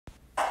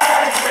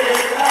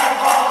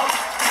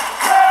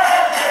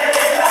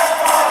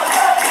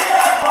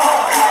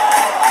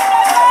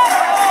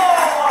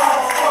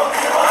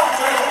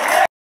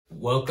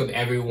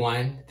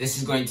everyone. This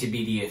is going to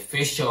be the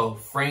official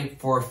Frank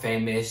for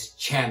Famous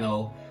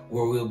channel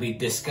where we'll be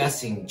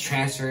discussing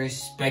transfers,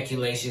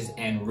 speculations,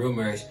 and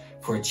rumors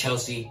for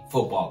Chelsea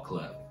Football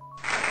Club.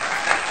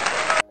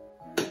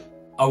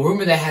 A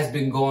rumor that has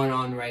been going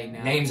on right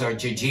now, names are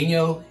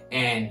Jorginho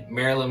and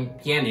Callum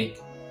Pjanic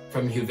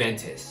from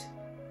Juventus.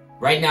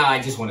 Right now, I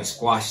just want to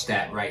squash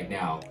that right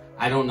now.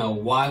 I don't know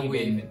why we've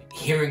been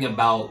hearing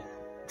about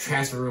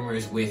transfer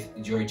rumors with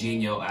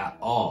Jorginho at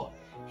all.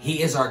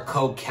 He is our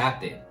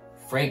co-captain.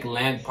 Frank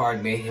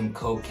Lampard made him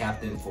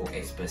co-captain for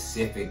a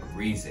specific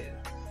reason.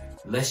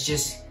 Let's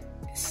just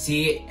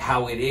see it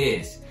how it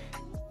is.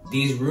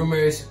 These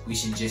rumors, we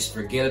should just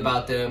forget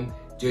about them.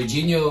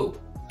 Jorginho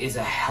is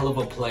a hell of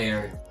a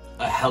player,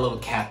 a hell of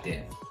a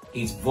captain.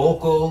 He's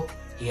vocal,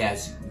 he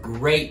has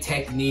great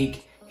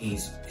technique,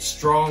 he's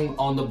strong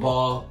on the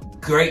ball,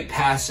 great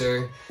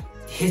passer.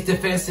 His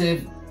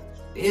defensive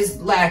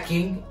is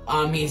lacking.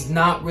 He's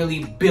not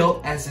really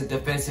built as a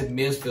defensive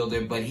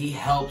midfielder, but he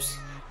helps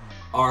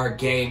our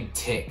game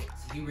tick.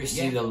 He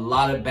received a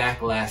lot of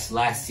backlash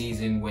last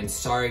season when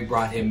Sarri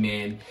brought him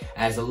in,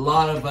 as a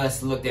lot of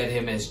us looked at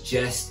him as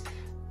just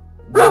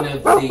one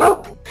of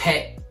the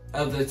pet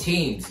of the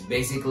teams.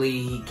 Basically,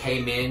 he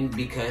came in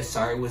because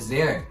Sarri was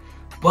there.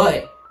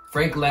 But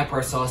Frank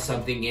Lampard saw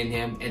something in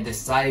him and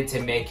decided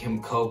to make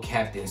him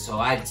co-captain. So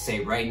I'd say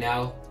right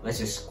now, let's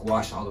just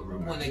squash all the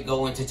rumors. What they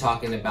go into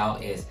talking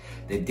about is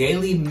the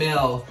Daily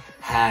Mail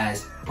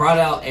has brought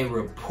out a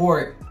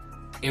report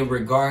in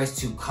regards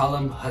to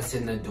Callum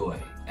Hudson-Odoi.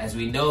 As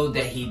we know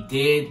that he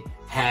did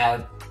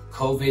have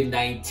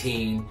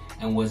COVID-19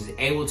 and was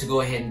able to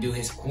go ahead and do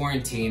his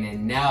quarantine,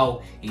 and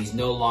now he's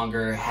no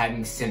longer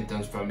having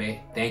symptoms from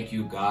it. Thank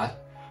you, God.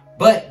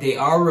 But they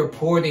are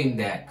reporting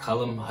that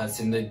Callum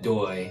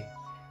Hudson-Odoi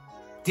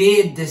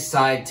did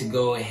decide to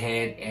go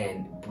ahead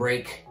and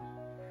break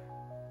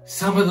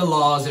some of the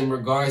laws in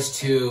regards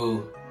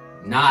to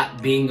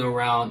not being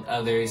around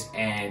others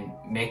and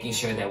making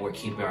sure that we're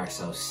keeping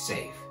ourselves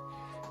safe.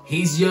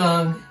 He's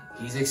young,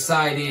 he's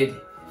excited,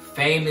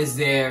 fame is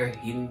there,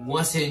 he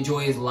wants to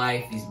enjoy his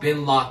life, he's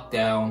been locked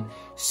down.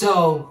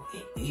 So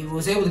he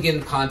was able to get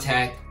in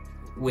contact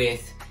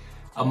with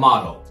a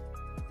model.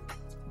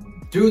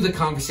 Through the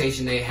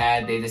conversation they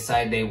had, they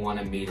decided they want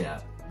to meet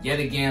up. Yet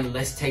again,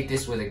 let's take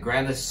this with a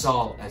grain of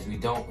salt as we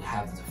don't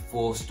have the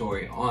full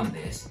story on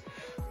this.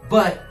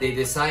 But they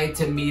decided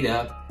to meet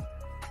up.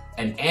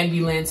 An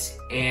ambulance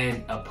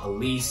and a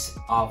police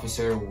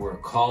officer were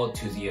called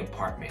to the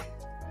apartment.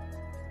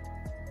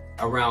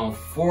 Around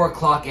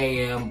 4:00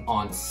 a.m.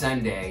 on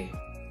Sunday,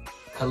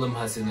 Callum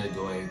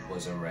Hudson-Odoi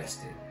was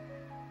arrested.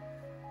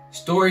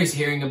 Stories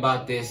hearing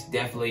about this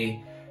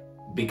definitely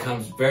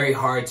becomes very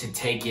hard to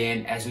take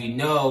in, as we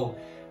know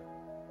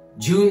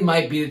June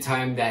might be the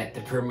time that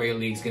the Premier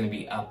League is going to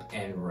be up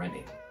and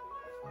running.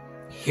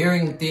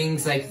 Hearing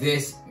things like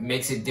this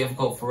makes it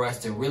difficult for us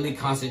to really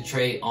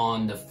concentrate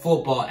on the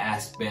football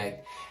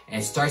aspect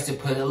and starts to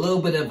put a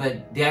little bit of a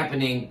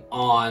dampening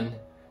on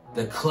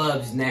the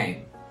club's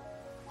name.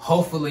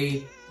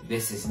 Hopefully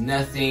this is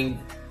nothing.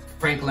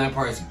 Frank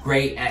Lampard is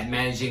great at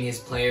managing his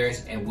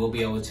players, and we'll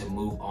be able to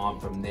move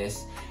on from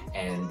this,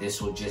 and this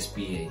will just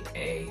be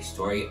a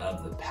story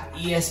of the past.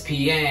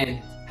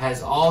 ESPN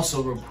has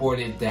also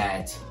reported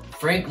that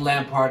Frank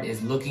Lampard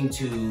is looking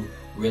to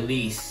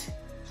release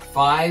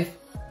 5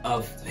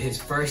 of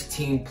his first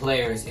team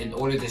players in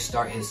order to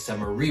start his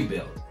summer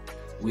rebuild.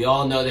 We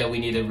all know that we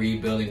need a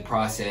rebuilding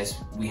process.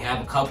 We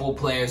have a couple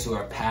players who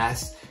are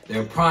past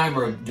their prime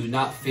or do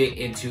not fit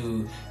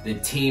into the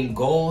team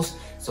goals,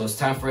 so it's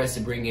time for us to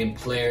bring in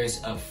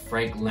players of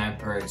Frank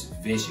Lampard's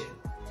vision.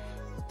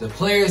 The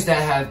players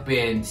that have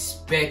been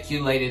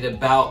speculated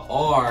about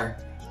are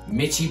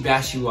Michy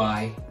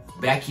Batshuayi,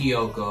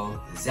 Bakayoko,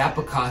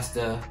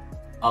 Zappacosta,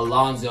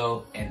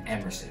 Alonso, and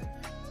Emerson.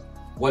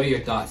 What are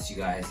your thoughts, you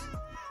guys?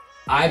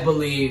 I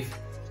believe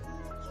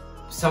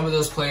some of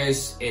those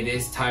players, it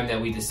is time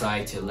that we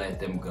decide to let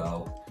them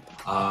go.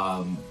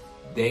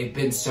 They've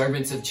been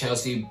servants of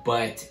Chelsea,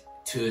 but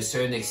to a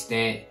certain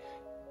extent,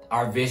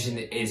 our vision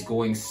is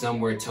going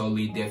somewhere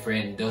totally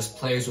different. Those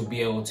players will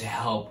be able to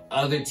help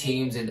other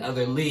teams and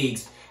other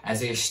leagues as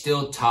they're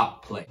still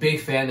top players. Big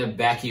fan of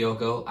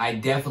Bakayoko. I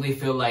definitely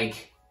feel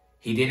like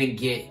he didn't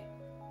get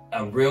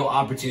a real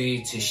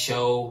opportunity to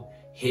show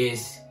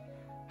his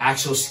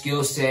actual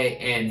skill set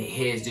and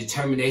his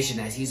determination,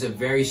 as he's a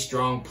very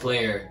strong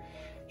player.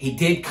 He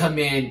did come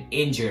in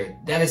injured.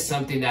 That is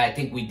something that I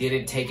think we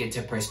didn't take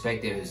into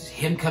perspective. Is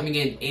him coming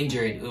in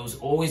injured, it was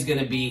always going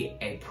to be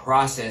a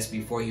process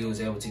before he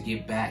was able to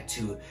get back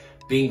to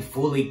being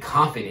fully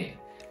confident.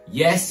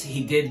 Yes,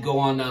 he did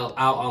go out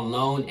on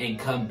loan and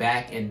come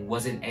back and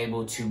wasn't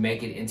able to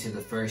make it into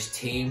the first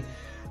team.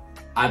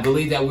 I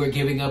believe that we're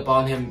giving up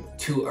on him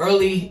too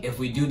early. If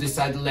we do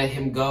decide to let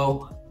him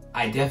go,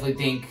 I definitely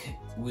think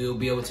we'll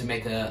be able to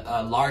make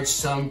a large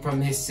sum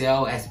from his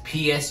sale, as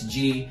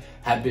PSG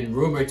have been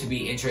rumored to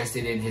be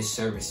interested in his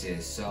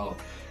services. So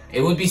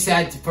it would be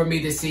sad for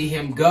me to see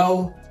him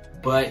go,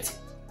 but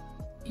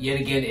yet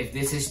again, if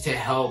this is to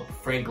help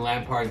Frank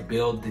Lampard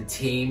build the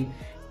team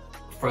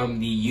from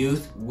the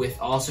youth with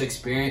also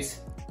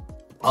experience,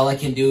 all I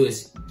can do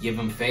is give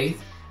him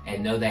faith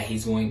and know that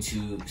he's going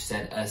to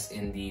set us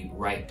in the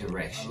right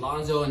direction.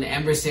 Alonso and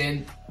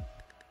Emerson,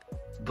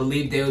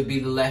 believed they would be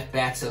the left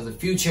backs of the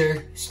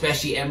future,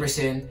 especially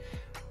Emerson.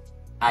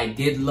 I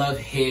did love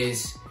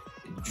his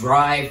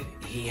drive.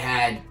 He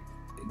had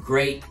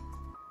great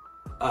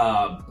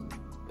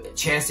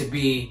chance to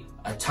be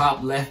a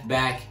top left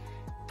back,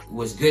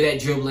 was good at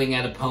dribbling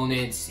at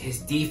opponents.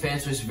 His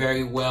defense was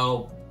very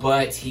well,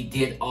 but he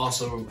did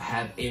also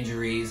have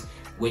injuries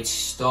which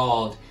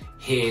stalled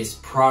his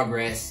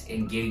progress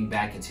in getting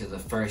back into the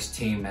first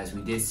team, as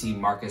we did see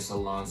Marcos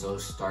Alonso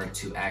start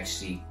to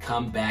actually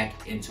come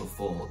back into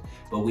fold.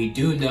 But we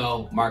do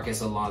know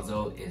Marcos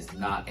Alonso is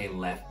not a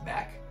left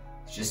back.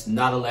 It's just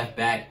not a left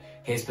back.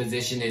 His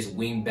position is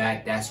wing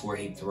back. That's where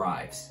he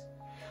thrives.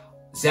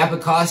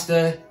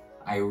 Zappacosta,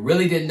 I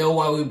really didn't know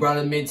why we brought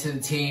him into the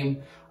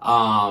team.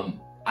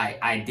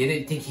 I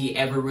didn't think he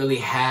ever really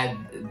had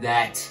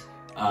that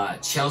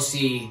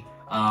Chelsea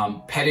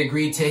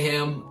pedigree to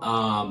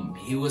him.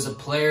 He was a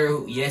player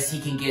who, yes,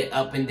 he can get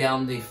up and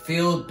down the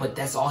field, but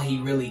that's all he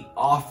really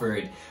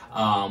offered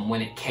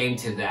when it came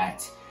to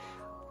that.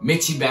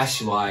 Michy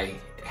Batshuayi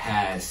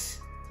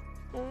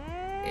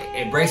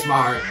it breaks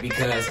my heart,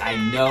 because I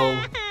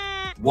know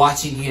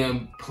watching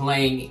him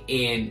playing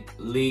in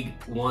League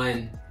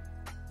One,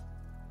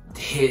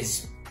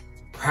 his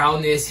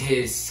proudness,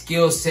 his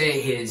skill set,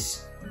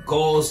 his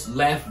goals,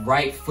 left,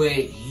 right foot,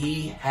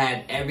 he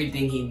had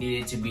everything he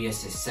needed to be a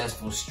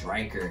successful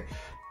striker,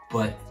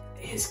 but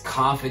his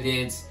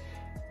confidence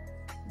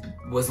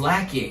was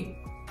lacking.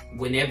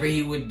 Whenever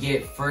he would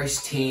get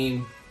first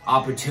team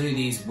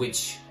opportunities,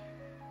 which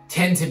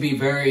tend to be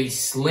very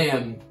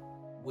slim,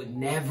 would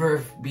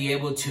never be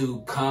able to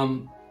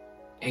come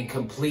and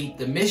complete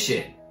the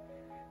mission.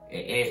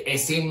 It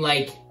seemed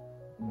like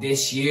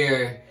this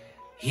year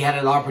he had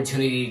an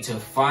opportunity to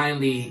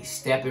finally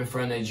step in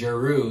front of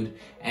Giroud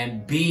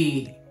and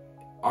be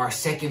our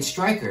second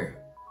striker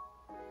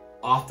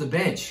off the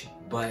bench.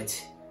 But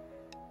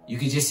you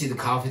could just see the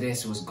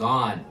confidence was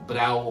gone. But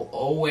I will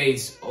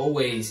always,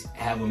 always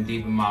have him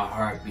deep in my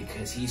heart,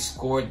 because he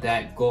scored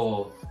that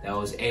goal that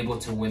was able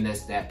to win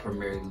us that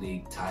Premier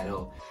League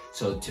title.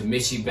 So to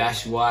Michy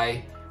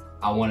Batshuayi,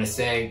 I want to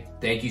say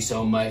thank you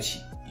so much.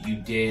 You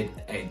did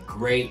a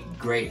great,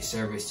 great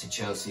service to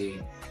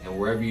Chelsea, and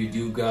wherever you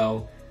do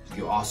go,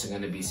 you're also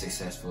going to be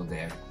successful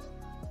there.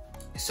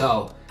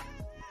 So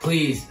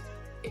please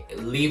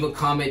leave a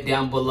comment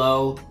down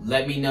below.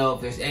 Let me know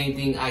if there's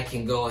anything I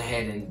can go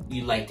ahead and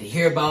you'd like to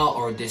hear about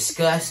or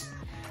discuss.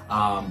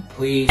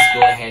 Please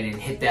go ahead and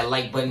hit that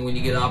like button when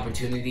you get an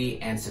opportunity,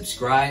 and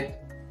subscribe.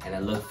 And I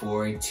look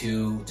forward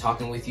to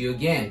talking with you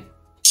again.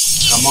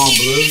 Come on,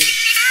 Blues.